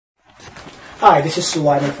Hi, this is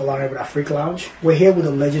Sulaiman Folarin with Afrik Lounge. We're here with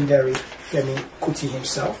the legendary Femi Kuti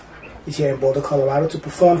himself. He's here in Boulder, Colorado to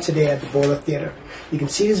perform today at the Boulder Theater. You can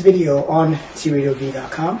see this video on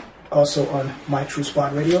tradiov.com, also on My True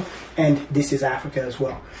Spot Radio, and This is Africa as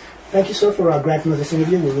well. Thank you, sir, for granting us this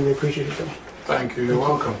interview. We really appreciate it, sir. Thank you. You're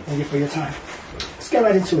welcome. Thank you for your time. Let's get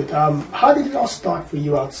right into it. How did it all start for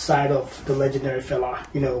you outside of the legendary Fela?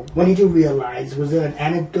 You know, when did you realize? Was there an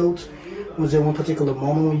anecdote? Was there one particular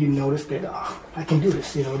moment when you noticed that I can do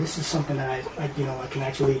this? You know, this is something that I can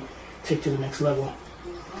actually take to the next level.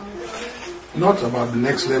 Not about the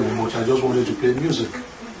next level, but I just wanted to play music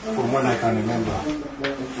from when I can remember.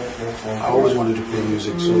 I always wanted to play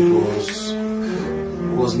music, so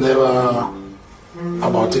it was never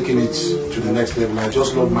about taking it to the next level. I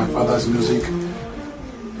just loved my father's music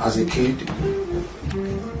as a kid,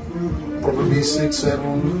 probably 6,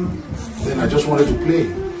 7. Then I just wanted to play.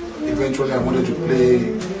 Eventually I wanted to play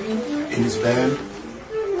in his band,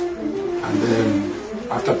 and then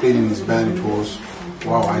after playing in his band it was,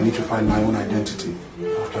 wow, I need to find my own identity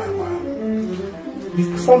after a while.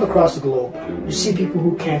 You've performed across the globe. You see people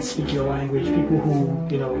who can't speak your language, people who,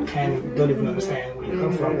 don't even understand where you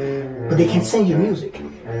come from, but they can sing your music.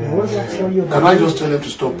 What does that tell you about? Can I just tell them to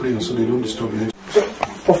stop playing so they don't disturb you? So,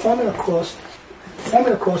 performing across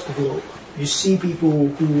the globe, you see people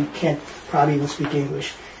who can't probably even speak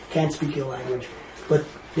English, can't speak your language, but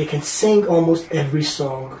they can sing almost every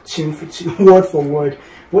song, tune for tune, word for word.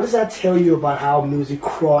 What does that tell you about how music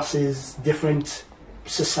crosses different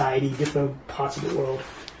society, different parts of the world?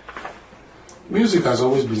 Music has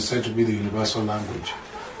always been said to be the universal language.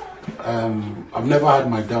 I've never had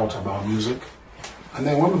my doubt about music. And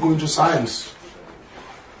then when we go into science,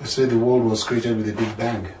 they say the world was created with a big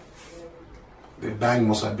bang. The bang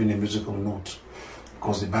must have been a musical note,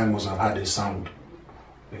 because the bang must have had a sound.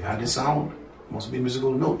 If it had a sound, it must be a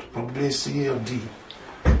musical note, probably a C or D.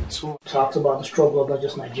 So talked about the struggle of not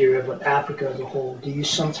just Nigeria, but Africa as a whole. Do you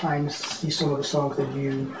sometimes see some of the songs that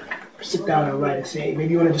you sit down and write and say,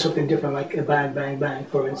 maybe you want to do something different, like a Bang Bang Bang,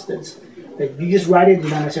 for instance? That you just write it, you're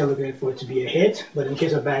not necessarily looking for it to be a hit, but in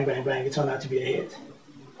case of Bang Bang Bang, it turned out to be a hit.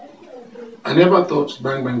 I never thought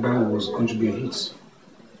Bang Bang Bang was going to be a hit.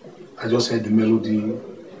 I just heard the melody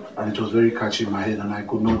and it was very catchy in my head, and I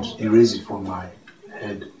could not erase it from my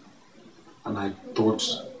head. And I thought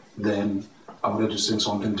then I wanted to sing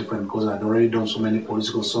something different, because I'd already done so many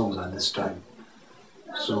political songs at this time.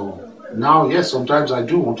 So now, yes, sometimes I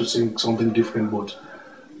do want to sing something different, but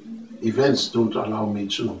events don't allow me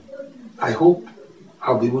to. I hope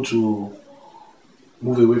I'll be able to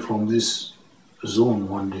move away from this zone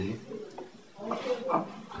one day.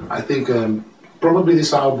 I think probably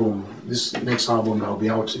this next album that will be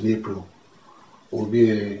out in April, will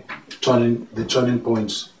be the turning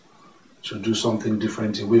point to do something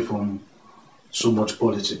different away from so much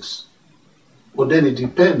politics. But then it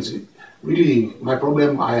depends. Really, my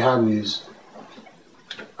problem I have is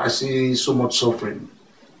I see so much suffering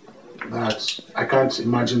that I can't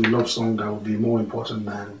imagine a love song that would be more important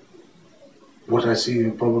than what I see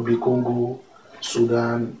in probably Congo,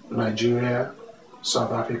 Sudan, Nigeria,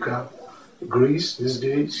 South Africa, Greece these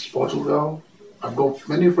days, Portugal. I've got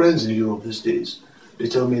many friends in Europe these days. They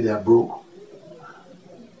tell me they're broke.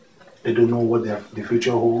 They don't know what the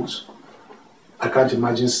future holds. I can't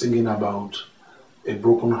imagine singing about a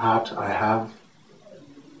broken heart I have.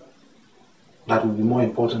 That would be more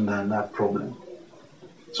important than that problem.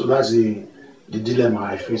 So that's the dilemma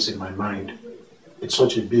I face in my mind. It's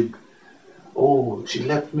such a big, oh, she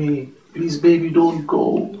left me. Please, baby, don't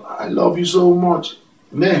go. I love you so much.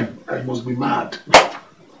 Man, I must be mad.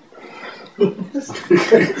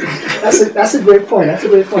 That's a great point. That's a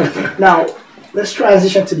great point. Now, let's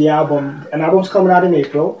transition to the album. An album's coming out in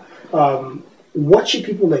April. What should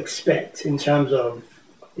people expect in terms of,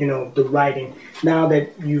 the writing? Now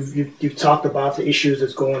that you've talked about the issues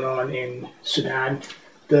that's going on in Sudan,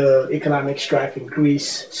 the economic strife in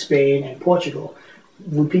Greece, Spain, and Portugal,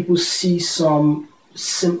 would people see some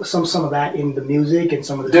of that in the music and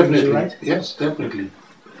some of the definitely, things you write? Yes, definitely.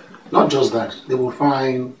 Not just that.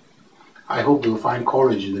 I hope they'll find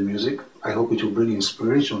courage in the music. I hope it will bring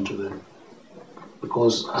inspiration to them.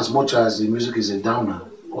 Because as much as the music is a downer,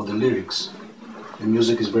 or the lyrics, the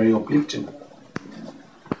music is very uplifting.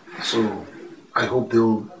 So I hope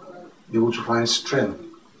they'll be able to find strength.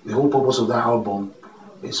 The whole purpose of that album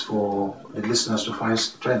is for the listeners to find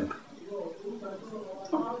strength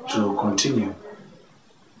to continue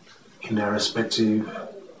in their respective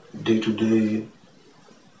day-to-day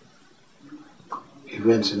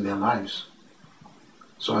events in their lives.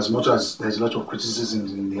 So as much as there's a lot of criticism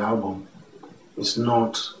in the album, it's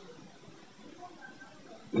not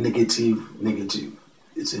negative.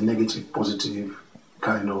 It's a negative, positive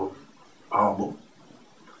kind of album.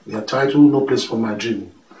 The title, No Place for My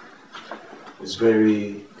Dream, is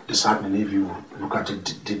very disheartening if you look at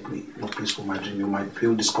it deeply. No Place for My Dream, you might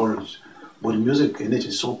feel discouraged. But the music in it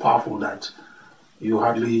is so powerful that you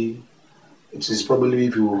hardly, it is probably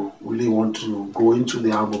if you really want to go into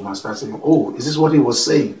the album and start saying, oh, is this what he was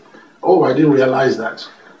saying? Oh, I didn't realize that.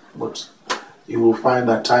 But you will find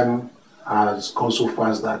that time has gone so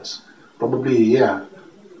fast that probably a year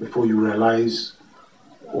before you realize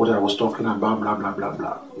what I was talking about, blah, blah, blah,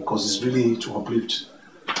 blah. Because it's really to uplift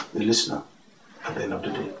the listener at the end of the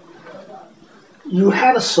day. You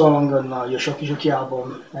had a song on your Shoki Shoki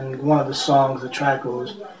album, and one of the songs, the track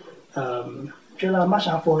goes, Trailer mash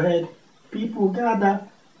our forehead, people gather,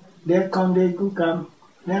 there come they go come,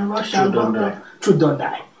 then rush and truth don't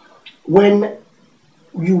die. When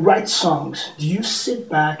you write songs, do you sit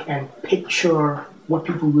back and picture what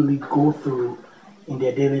people really go through in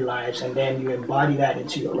their daily lives, and then you embody that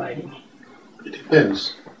into your writing? It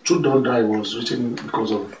depends. Truth Don't Die was written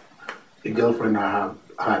because of a girlfriend I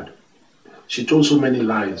had. She told so many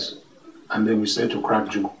lies, and then we started to crack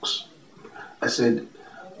jokes. I said,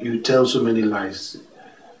 you tell so many lies.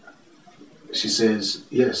 She says,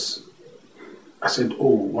 yes. I said,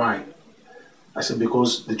 oh, why? I said,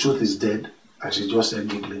 because the truth is dead. And she just said,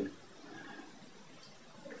 giggling.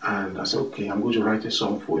 And I said, okay, I'm going to write a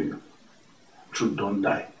song for you. Truth Don't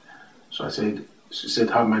Die. So she said,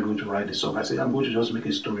 how am I going to write the song? I said, I'm going to just make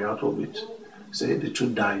a story out of it. Say, the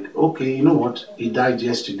truth died. Okay, you know what? He died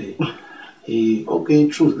yesterday. Okay,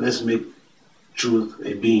 truth, let's make truth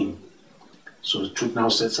a being. So truth now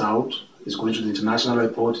sets out. He's going to the international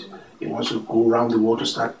airport. He wants to go around the world to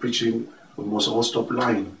start preaching. We must all stop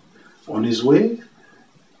lying. On his way,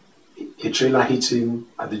 a trailer hits him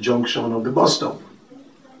at the junction of the bus stop.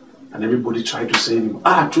 And everybody tried to save him.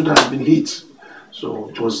 Truth has been hit. So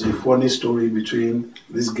it was a funny story between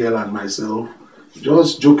this girl and myself.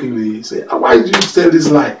 Just jokingly say, why did you tell this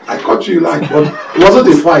lie? I caught you lying. But it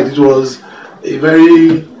wasn't a fight. It was a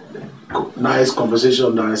very nice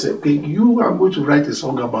conversation that I said, okay, I'm going to write a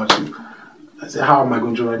song about you. I said, how am I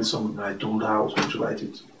going to write a song? And I told her I was going to write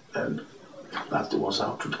it. And that was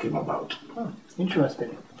how Truth came about. Oh,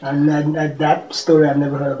 interesting. And that story, I've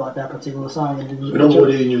never heard about that particular song.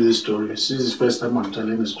 Nobody knew this story. This is the first time I'm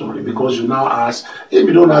telling the story because you now ask. If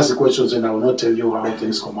you don't ask the questions, then I will not tell you how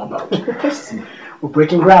things come about. We're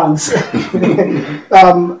breaking grounds.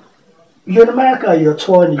 You're in America, you're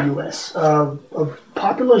touring the US. A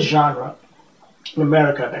popular genre in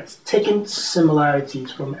America that's taken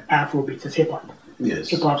similarities from Afrobeat is hip hop. Yes.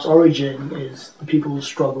 Hip hop's origin is the people's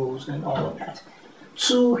struggles and all of that.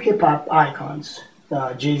 Two hip hop icons,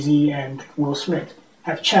 Jay-Z and Will Smith,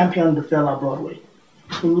 have championed the Fela Broadway.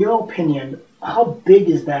 In your opinion, how big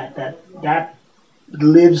is that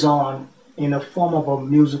lives on in a form of a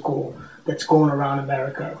musical that's going around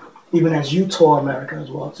America, even as you tour America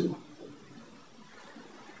as well too?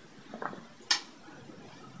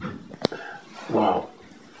 Wow.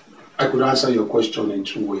 I could answer your question in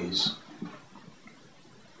two ways.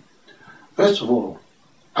 First of all,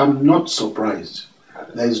 I'm not surprised.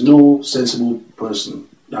 There is no sensible person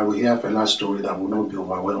that will hear Fela's story that will not be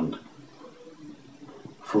overwhelmed.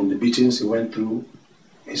 From the beatings he went through,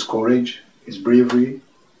 his courage, his bravery,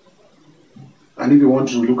 and if you want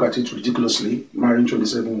to look at it ridiculously, marrying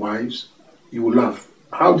 27 wives, you will laugh.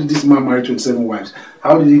 How did this man marry 27 wives?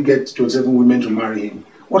 How did he get 27 women to marry him?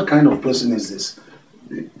 What kind of person is this?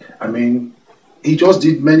 I mean, he just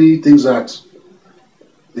did many things that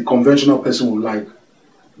the conventional person would like,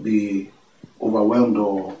 be overwhelmed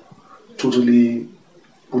or totally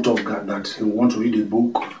put off guard that he will want to read a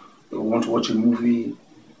book, he will want to watch a movie.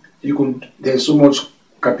 There's so much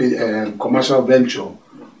commercial venture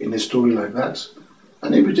in a story like that.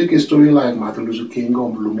 And if you take a story like Martin Luther King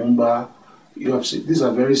or Lumumba, you have seen, these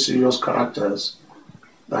are very serious characters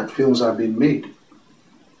that films have been made.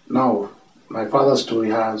 Now, my father's story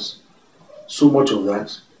has so much of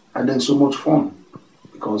that and then so much fun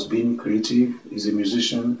because being creative, he's a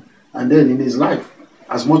musician, and then in his life,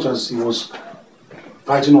 as much as he was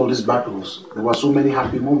fighting all these battles, there were so many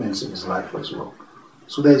happy moments in his life as well.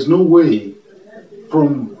 So there's no way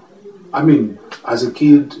as a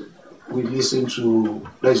kid, we listened to,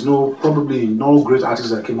 probably no great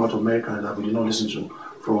artists that came out of America that we did not listen to,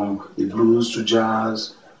 from the blues to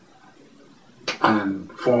jazz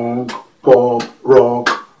and funk, pop,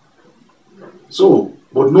 rock. So,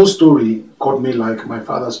 but no story caught me like my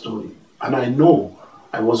father's story. And I know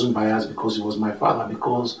I wasn't biased because he was my father,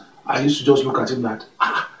 because I used to just look at him that,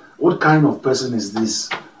 what kind of person is this?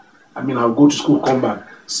 I mean, I'll go to school, come back,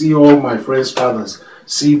 see all my friends' fathers.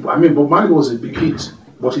 see, I mean, Bob Marley was a big hit,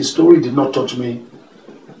 but his story did not touch me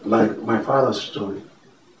like my father's story.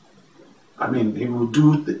 I mean, he would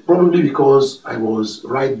do, probably because I was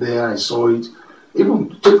right there, I saw it.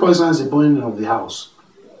 Even, take for instance, the burning of the house.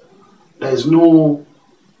 There is no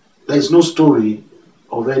story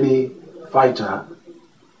of any fighter,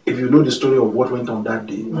 if you know the story of what went on that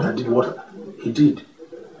day, that did what he did.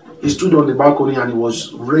 He stood on the balcony and he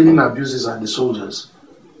was raining abuses at the soldiers.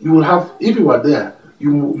 You will have, if you were there,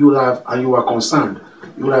 you will have, and you were concerned,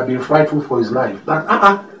 you would have been frightful for his life.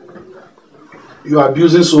 That, you are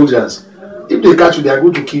abusing soldiers. If they catch you, they are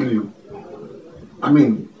going to kill you. I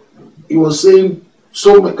mean, he was saying,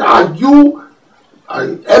 so, you,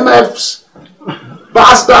 MFs,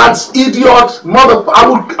 bastards, idiot, mother,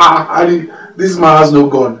 this man has no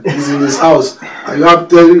gun. He's in his house. And you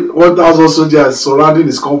have 1,000 soldiers surrounding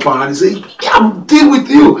his compound. And he says, yeah, deal with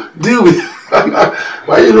you. Deal with you.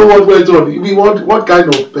 But you know what went on? What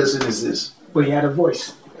kind of person is this? But he had a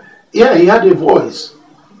voice. Yeah, he had a voice.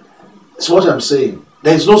 That's what I'm saying.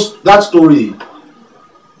 There is no, that story.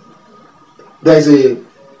 There is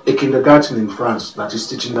a kindergarten in France that is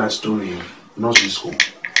teaching that story in nursery school.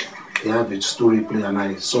 They have a story play, and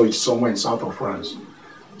I saw it somewhere in south of France.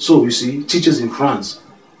 So you see, teachers in France,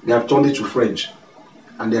 they have turned it to French,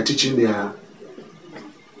 and they are teaching their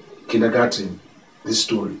kindergarten this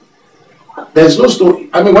story. There is no story.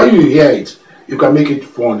 I mean, when you hear it, you can make it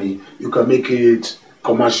funny, you can make it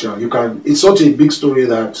commercial. You can. It's such a big story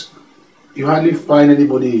that you hardly find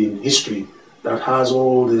anybody in history that has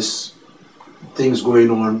all these things going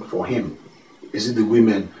on for him. Is it the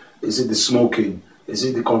women? Is it the smoking? Is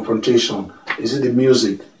it the confrontation? Is it the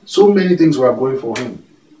music? So many things were going for him.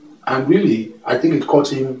 And really, I think it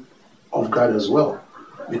caught him off guard as well.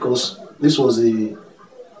 Because this was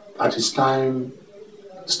at his time,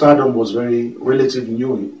 stardom was very relatively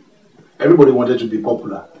new. Everybody wanted to be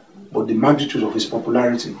popular. But the magnitude of his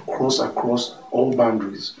popularity crossed across all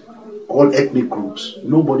boundaries, all ethnic groups.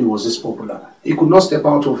 Nobody was this popular. He could not step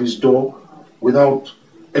out of his door without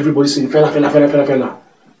everybody saying, Fela, Fela, Fela, Fela, Fela.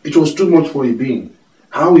 It was too much for a being.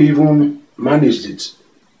 How he even managed it.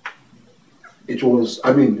 It was,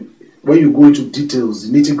 I mean, when you go into details,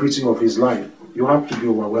 the nitty-gritty of his life, you have to be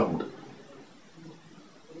overwhelmed.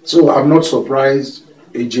 So I'm not surprised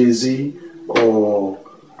a Jay-Z or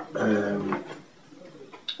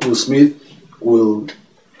Will Smith will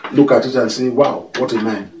look at it and say, wow, what a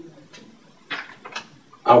man.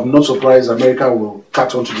 I'm not surprised America will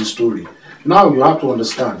catch on to the story. Now you have to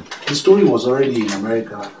understand, the story was already in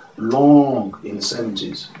America long in the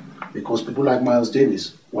 70s because people like Miles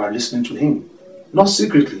Davis were listening to him. Not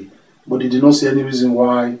secretly, but they did not see any reason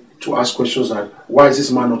why to ask questions like, why is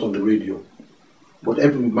this man not on the radio? But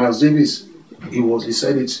Miles Davis, he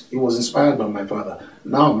said it, he was inspired by my father.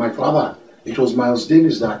 Now my father, it was Miles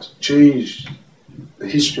Davis that changed the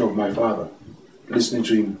history of my father. Listening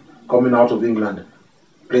to him, coming out of England,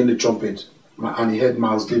 playing the trumpet, and he heard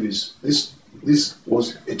Miles Davis. This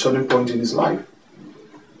was a turning point in his life.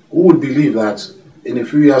 Who would believe that in a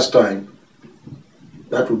few years' time,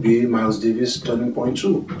 that would be Miles Davis' turning point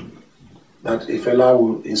too? That a Fela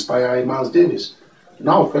will inspire a Miles Davis.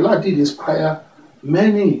 Now, Fela did inspire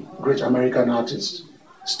many great American artists.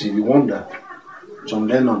 Stevie Wonder, John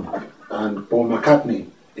Lennon, and Paul McCartney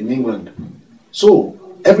in England.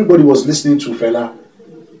 So, everybody was listening to Fela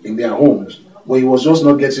in their homes, but he was just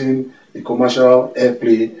not getting the commercial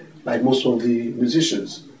airplay like most of the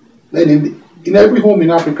musicians. Then in every home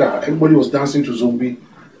in Africa, everybody was dancing to Zombie.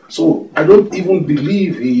 So I don't even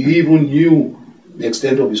believe he even knew the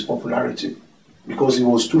extent of his popularity because he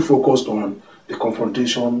was too focused on the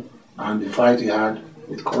confrontation and the fight he had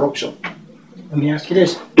with corruption. Let me ask you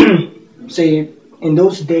this. Say, in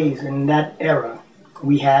those days, in that era,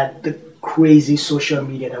 we had the crazy social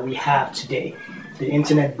media that we have today. The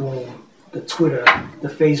internet boom, the Twitter, the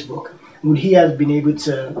Facebook. Would he have been able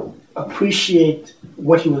to appreciate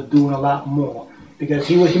what he was doing a lot more? Because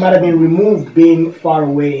he might have been removed being far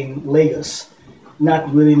away in Lagos,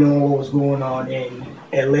 not really knowing what was going on in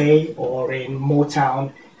LA or in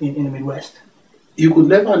Motown in the Midwest. You could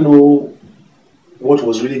never know what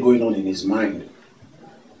was really going on in his mind.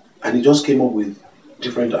 And he just came up with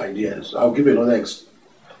different ideas. I'll give you another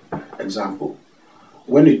example.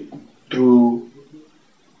 When he threw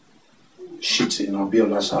shit in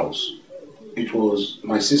Abiola's house, it was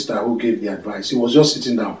my sister who gave the advice. He was just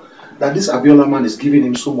sitting down. That this Abiola man is giving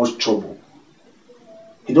him so much trouble.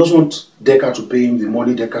 He doesn't want Decca to pay him the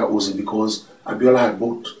money Decca owes him because Abiola had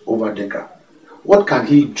bought over Decca. What can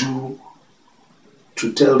he do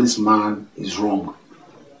to tell this man he's wrong?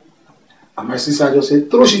 And my sister just said,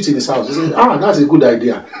 throw shit in his house. He said, that's a good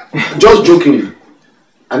idea. Just jokingly.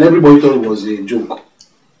 And everybody thought it was a joke.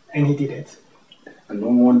 And he did it. And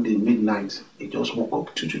on one day, midnight, he just woke up.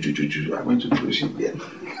 I went to the ship there.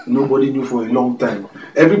 Nobody knew for a long time.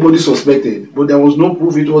 Everybody suspected, but there was no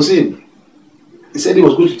proof it was him. He said he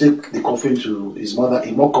was going to take the coffin to his mother,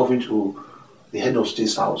 a mock coffin to the head of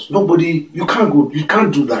state's house. Nobody, you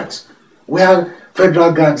can't do that. Where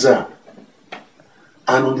federal guards are.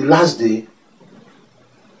 And on the last day,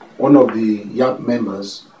 one of the young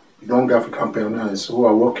members, young African pioneers who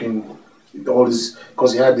are working with all this,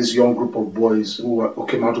 because he had this young group of boys who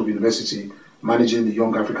came out of university managing the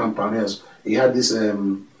young African pioneers. He had this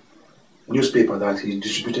newspaper that he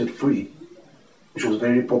distributed free, which was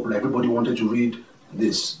very popular. Everybody wanted to read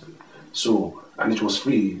this. So, and it was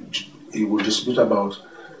free. He would distribute about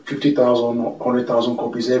 50,000 or 100,000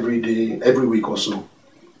 copies every day, every week or so.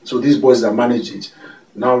 So these boys that managed it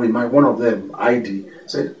now remind one of them, ID,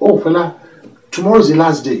 said, "Oh, Fela, tomorrow is the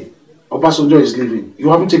last day. Obasanjo is leaving. You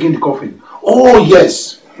haven't taken the coffin." "Oh,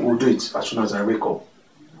 yes, we'll do it as soon as I wake up."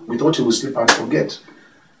 We thought he would sleep and forget.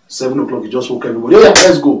 7 o'clock, he just woke everybody. "Yeah,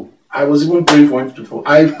 let's go." I was even praying for him to.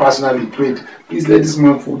 I personally prayed, "Please let this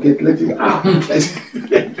man forget. Let him."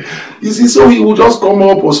 You see, so he will just come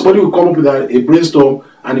up, or somebody will come up with a brainstorm,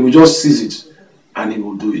 and he will just seize it, and he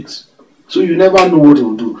will do it. So you never know what he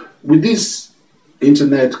will do. With this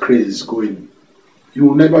internet craze going, you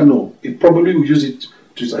will never know. He probably will use it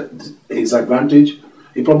to his advantage.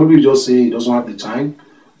 He probably will just say he doesn't have the time.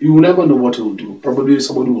 You will never know what he will do. Probably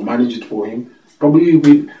somebody will manage it for him. Probably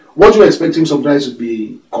what you expect him sometimes to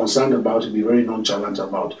be concerned about, to be very nonchalant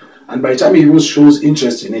about. And by the time he even shows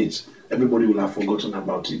interest in it, everybody will have forgotten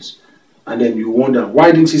about it. And then you wonder,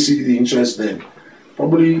 why didn't he see the interest then?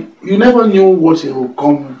 Probably you never knew what he will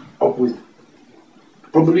come up with.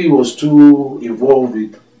 Probably he was too involved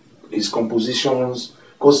with his compositions,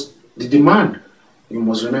 because the demand, you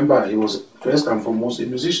must remember, he was first and foremost a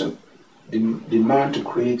musician. The demand to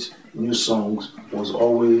create new songs was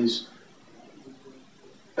always,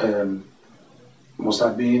 must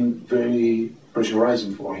have been very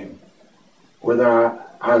pressurizing for him. Whether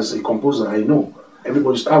as a composer, I know,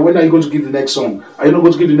 everybody's, when are you going to give the next song? Are you not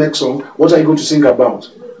going to give the next song? What are you going to sing about?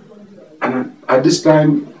 And at this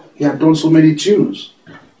time, he had done so many tunes.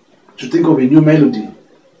 To think of a new melody,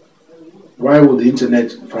 why would the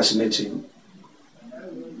internet fascinate him?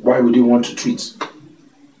 Why would he want to tweet?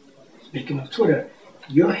 Speaking of Twitter,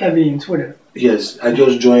 you're heavy in Twitter. Yes, I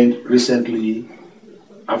just joined recently,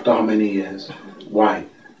 after how many years? Why?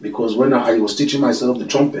 Because when I was teaching myself the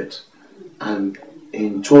trumpet, and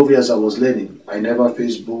in 12 years I was learning, I never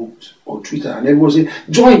Facebooked or Twitter, and everyone said,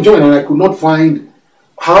 join, and I could not find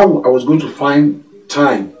how I was going to find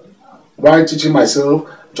time. While teaching myself,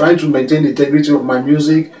 trying to maintain the integrity of my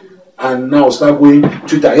music, and now start going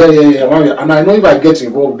Twitter, yeah. And I know if I get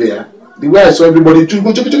involved there, the way I saw everybody,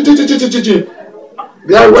 where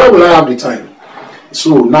will I have the time?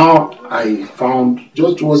 So now I found,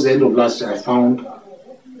 just towards the end of last year,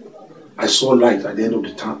 I saw light at the end of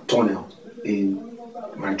the tunnel in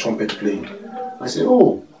my trumpet playing. I said,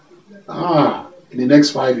 in the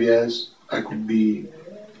next 5 years, I could be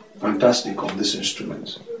fantastic on this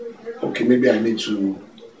instrument. Okay, maybe I need to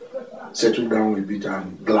settle down a bit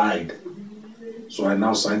and glide. So I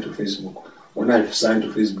now signed to Facebook. When I signed to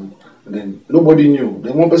Facebook, and then nobody knew.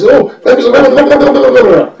 Then one person,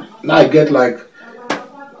 now I get like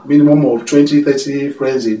minimum of 20, 30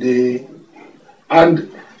 friends a day.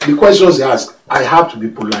 And the questions they ask, I have to be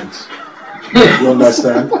polite. You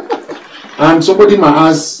understand? And somebody might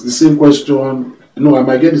ask the same question. No, I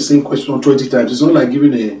might get the same question 20 times. It's not like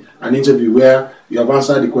giving an interview where you have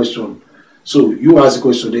answered the question. So you ask the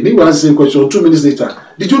question, then you ask the same question 2 minutes later.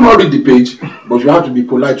 Did you not read the page? But you have to be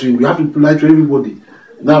polite to him. You have to be polite to everybody.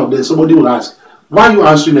 Now then somebody will ask, why are you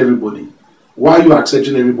answering everybody? Why are you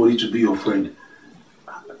accepting everybody to be your friend?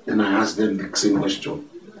 Then I ask them the same question.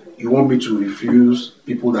 You want me to refuse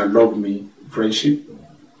people that love me friendship?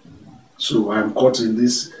 So I'm caught in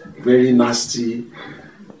this very nasty,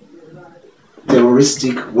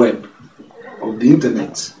 terroristic web of the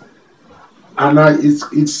internet. And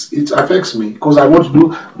it affects me because I want to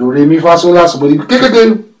do the re mi fa sol la, somebody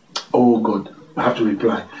oh God, I have to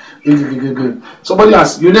reply. Somebody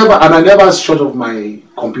asks, you never, and I never shut off my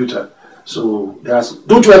computer. So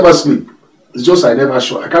don't you ever sleep? It's just I never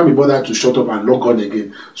shut. I can't be bothered to shut up and log on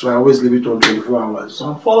again. So I always leave it on 24 hours. So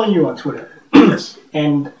I'm following you on Twitter. Yes.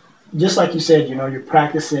 And just like you said, you're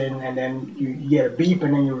practicing and then you get a beep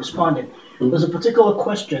and then you're responding. Mm-hmm. There's a particular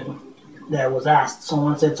question that was asked.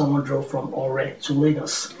 Someone said someone drove from Ore to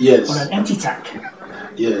Lagos on an empty tank.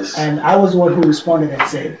 Yes. And I was the one who responded and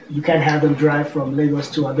said, you can't have them drive from Lagos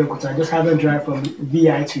to Abeokuta, just have them drive from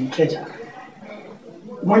VI to Ikeja.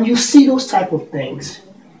 when you see those type of things,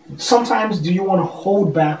 sometimes do you want to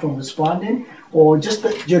hold back from responding, or just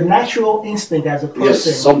your natural instinct as a person?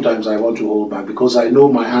 Yes, sometimes I want to hold back because I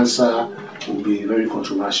know my answer will be very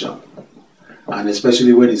controversial, and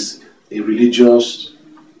especially when it's a religious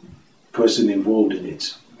person involved in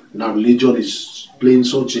it. Now, religion is playing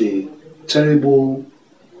such a terrible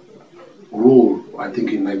role, I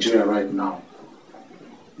think, in Nigeria right now,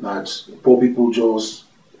 that poor people just,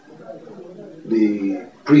 the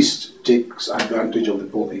priest takes advantage of the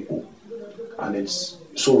poor people, and it's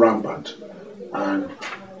so rampant. And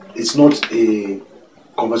it's not a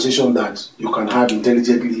conversation that you can have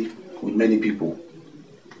intelligently with many people,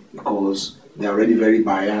 because they're already very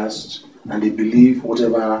biased and they believe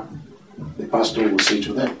whatever the pastor will say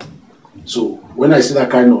to them. So when I see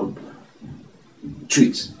that kind of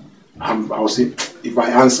tweet, I'll say, if I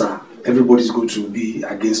answer, everybody's going to be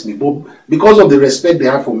against me. But because of the respect they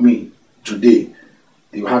have for me today,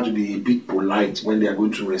 you have to be a bit polite when they are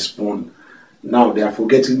going to respond. Now they are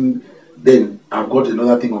forgetting. Then I've got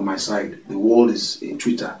another thing on my side. The world is in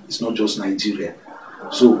Twitter. It's not just Nigeria.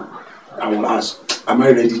 So I will ask, am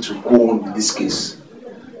I ready to go on with this case?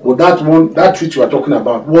 But that tweet you are talking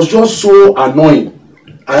about was just so annoying.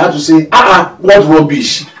 I had to say, what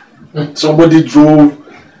rubbish. Somebody drove.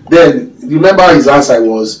 Then remember his answer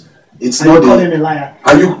was, it's not call him a liar.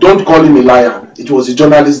 And you don't call him a liar. It was the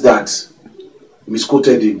journalist that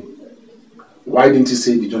misquoted him. Why didn't he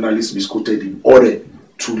say the journalist misquoted him? Ore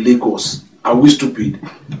to Lagos. Are we stupid?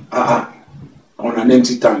 On an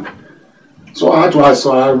empty tank. So I had to ask,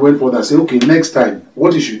 so I went further and said, okay, next time,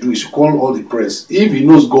 what he should do, he should call all the press. If he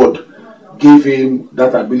knows God gave him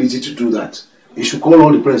that ability to do that, he should call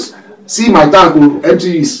all the press. See, my tank will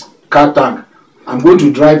empty his car tank. I'm going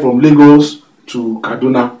to drive from Lagos to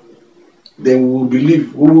Kaduna. Then we will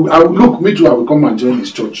believe. I will look, me too, I will come and join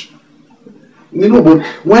his church. You know, but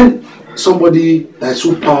when somebody that is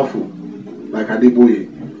so powerful, like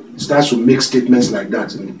Adeboye, starts to make statements like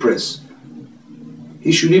that in the press,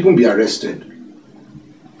 he should even be arrested.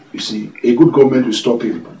 You see, a good government will stop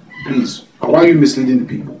him. Please, why are you misleading the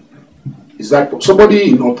people? Is that somebody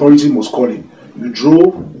in authority must call him? You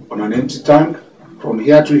drove on an empty tank from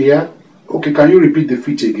here to here. Okay, can you repeat the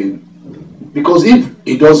feat again? Because if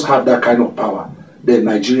he does have that kind of power, then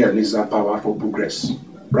Nigeria needs that power for progress,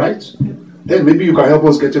 right? Then maybe you can help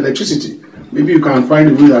us get electricity. Maybe you can find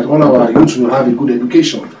a way that all our youth will have a good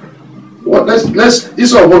education. What? Let's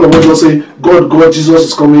instead of all of us just say, God, Jesus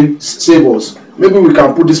is coming, save us. Maybe we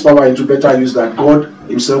can put this power into better use that God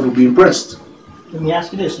himself will be impressed. Let me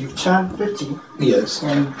ask you this: you've turned 50. Yes.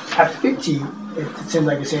 And at 50, it seems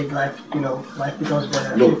like you say life becomes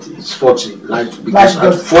better at 50. It's 40. Life begins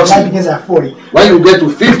at 40. Life begins at 40. When you get to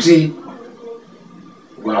 50,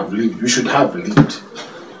 you have lived. You should have lived.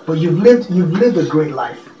 But you've lived a great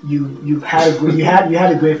life. You had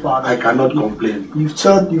a great father. I cannot complain. You've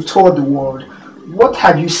toured the world. What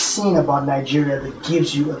have you seen about Nigeria that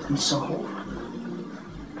gives you at least some hope?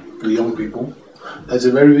 The young people. There's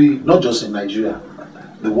a very, not just in Nigeria,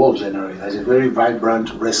 the world generally, there's a very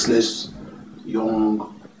vibrant, restless,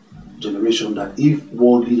 young generation that if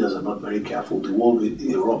world leaders are not very careful, the world will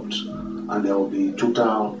erupt and there will be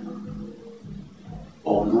total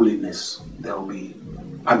unruliness. There will be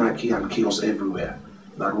anarchy and chaos everywhere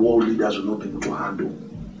that world leaders will not be able to handle.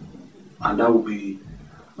 And that will be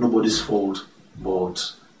nobody's fault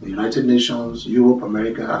but the United Nations, Europe,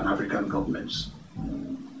 America, and African governments.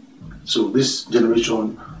 So this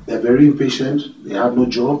generation, they're very impatient, they have no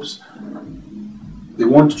jobs, they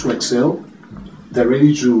want to excel, they're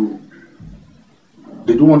ready to,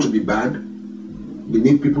 they don't want to be bad, they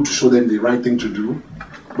need people to show them the right thing to do,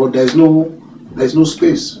 but there's no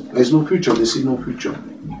space, there's no future, they see no future.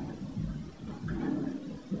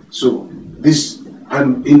 So this,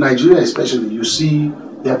 and in Nigeria especially, you see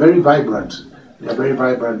they're very vibrant,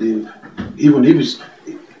 even if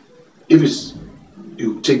it's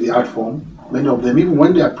you take the art form, many of them, even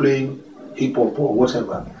when they are playing hip hop or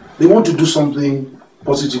whatever, they want to do something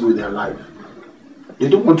positive with their life. They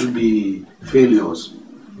don't want to be failures.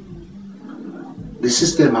 The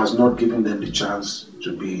system has not given them the chance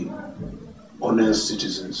to be honest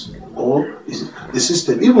citizens. Or the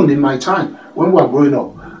system, even in my time, when we were growing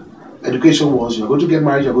up, education was you're going to get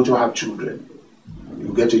married, you're going to have children,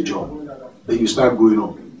 you get a job, then you start growing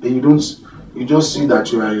up. Then you just see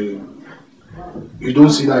that you don't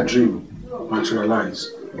see that dream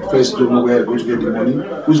materialize. You first don't know where you're going to get the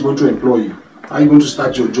money, who's going to employ you, how are you going to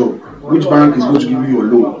start your job, which bank is going to give you your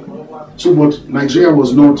loan. So, but Nigeria there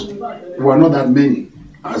were not that many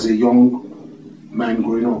as a young man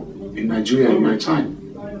growing up in Nigeria in my time.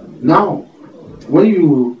 Now, when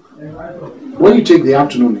you When you take the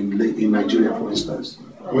afternoon in Nigeria, for instance,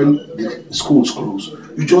 when the schools close,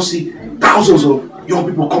 you just see thousands of young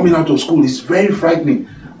people coming out of school. It's very frightening.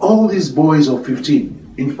 All these boys of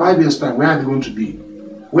 15, in 5 years' time, where are they going to be?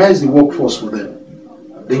 Where is the workforce for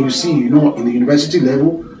them? Then you see, in the university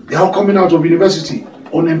level, they are all coming out of university,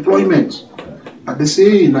 unemployment. And they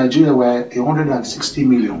say in Nigeria we're 160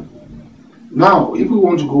 million. Now, if we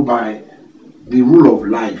want to go by the rule of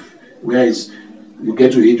life, whereas you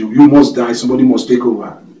get to age, you must die, somebody must take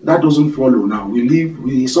over. That doesn't follow now.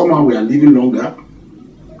 Somehow we are living longer.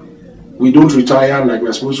 We don't retire like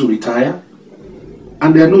we're supposed to retire.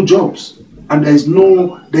 And there are no jobs. And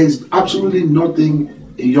there's absolutely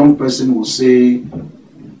nothing a young person will say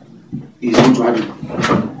is going to have it.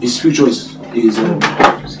 His future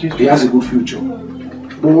he has a good future.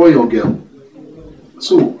 Boy or girl.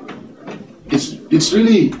 So, it's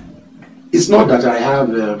really, it's not that I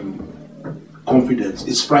have confidence.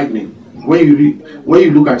 It's frightening. When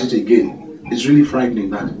you look at it again, it's really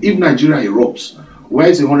frightening that if Nigeria erupts, where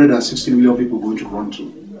is 160 million people going to run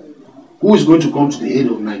to? Who is going to come to the aid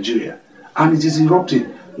of Nigeria? And it is erupting.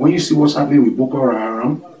 When you see what's happening with Boko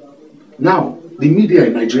Haram, now the media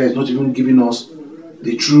in Nigeria is not even giving us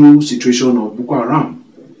the true situation of Boko Haram.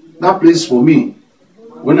 That place for me,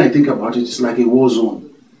 when I think about it, it's like a war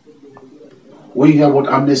zone. When you hear what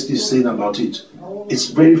Amnesty is saying about it, it's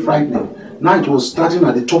very frightening. Now it was starting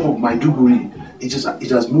at the top of Maiduguri. It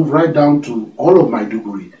has moved right down to all of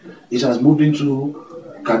Maiduguri. It has moved into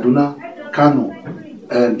Kaduna, Kano,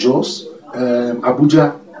 Jos,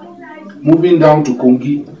 Abuja, moving down to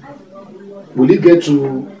Kongi. Will it get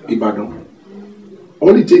to Ibadan?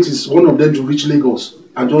 All it takes is one of them to reach Lagos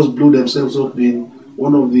and just blow themselves up in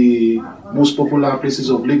one of the most popular places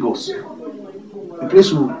of Lagos. The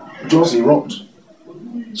place will just erupt.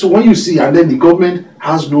 So when you see, and then the government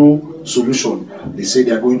has no solution, they say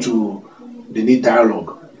they need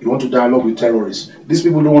dialogue. You want to dialogue with terrorists. These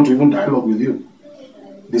people don't want to even dialogue with you.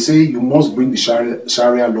 They say you must bring the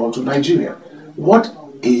Sharia law to Nigeria.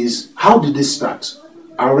 How did this start?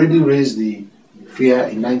 I already raised the fear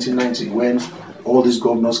in 1990 when all these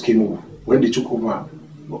governors came over, when they took over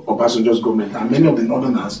Obasanjo's government, and many of the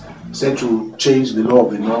northerners said to change the law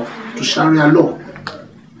of the north to Sharia law.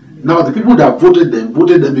 Now the people that voted them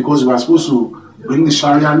because they were supposed to bring the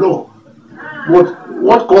Sharia law. But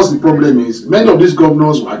what caused the problem is many of these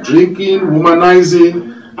governors were drinking,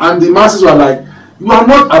 womanizing, and the masses were like, you are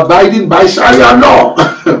not abiding by Sharia law.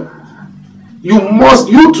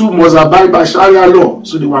 You too must abide by Sharia law.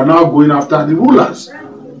 So they were now going after the rulers.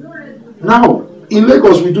 Now, in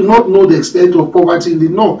Lagos, we do not know the extent of poverty in the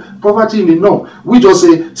north. Poverty in the north. We just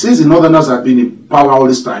say, since the northerners have been in power all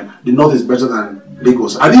this time, the north is better than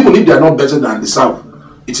Lagos. And even if they are not better than the south,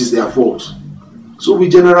 it is their fault. So we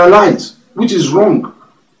generalize, which is wrong,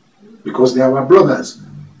 because they are our brothers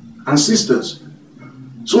and sisters.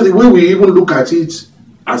 So the way we even look at it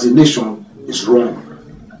as a nation is wrong.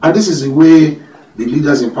 And this is the way the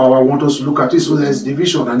leaders in power want us to look at it. So there is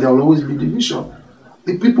division, and there will always be division.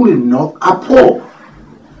 The people in the north are poor.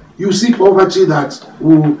 You see poverty that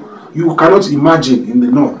you cannot imagine in the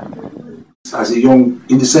north. As a young,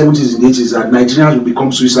 in the 70s and 80s, that Nigerians will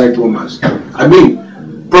become suicide bombers. I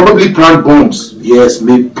mean, probably plant bombs. Yes,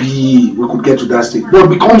 maybe we could get to that stage. But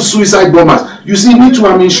become suicide bombers. You see, me too,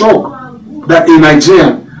 I'm in shock that a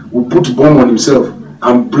Nigerian will put a bomb on himself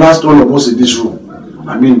and blast all of us in this room.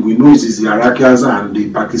 I mean, we know it is the Iraqians and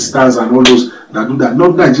the Pakistans and all those that do that.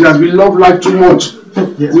 Not Nigerians. We love life too much.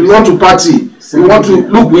 Yes, we want to party. We want to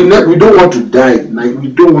look. We don't want to die. Like, we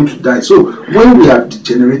don't want to die. So when we have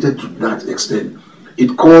degenerated to that extent,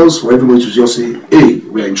 it calls for everybody to just say, "Hey,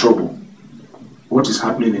 we are in trouble. What is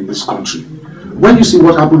happening in this country?" When you see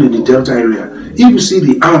what happened in the Delta area, if you see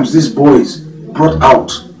the arms these boys brought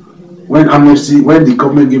out when the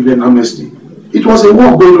government gave them amnesty, it was a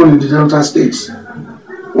war going on in the Delta states.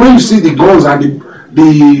 When you see the guns and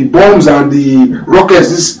the bombs and the rockets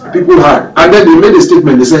these people had, and then they made a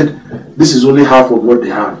statement, they said, this is only half of what they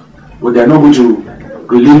have, but they are not going to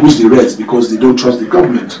relinquish the rest because they don't trust the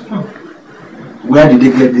government. Where did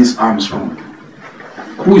they get these arms from?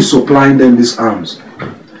 Who is supplying them these arms?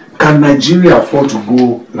 Can Nigeria afford to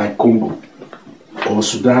go like Congo or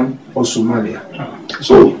Sudan or Somalia?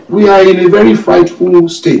 So we are in a very frightful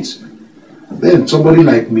state. Then somebody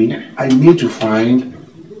like me, I need to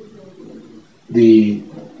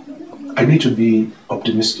be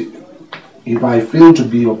optimistic. If I fail to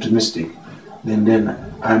be optimistic, then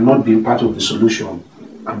I'm not being part of the solution,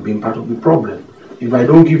 I'm being part of the problem. If I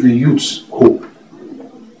don't give the youths hope,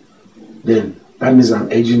 then that means I'm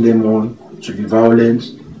urging them on to be violent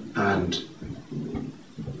and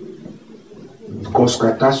cause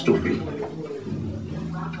catastrophe.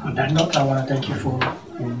 On that note, I want to thank you for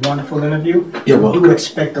a wonderful interview. You're We welcome. do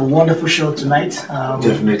expect a wonderful show tonight.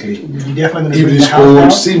 Definitely. You definitely gonna If bring it's the house cold,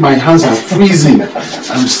 down. see my hands are freezing.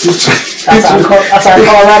 I'm still That's our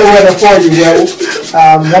Colorado weather for you, bro.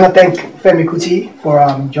 I want to thank Femi Kuti for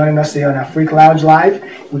joining us today on Afrik Lounge Live,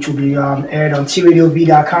 which will be aired on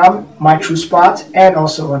tradiov.com, My True Spot, and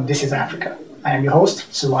also on This Is Africa. I am your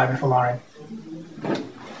host, Sulaiman Folarin.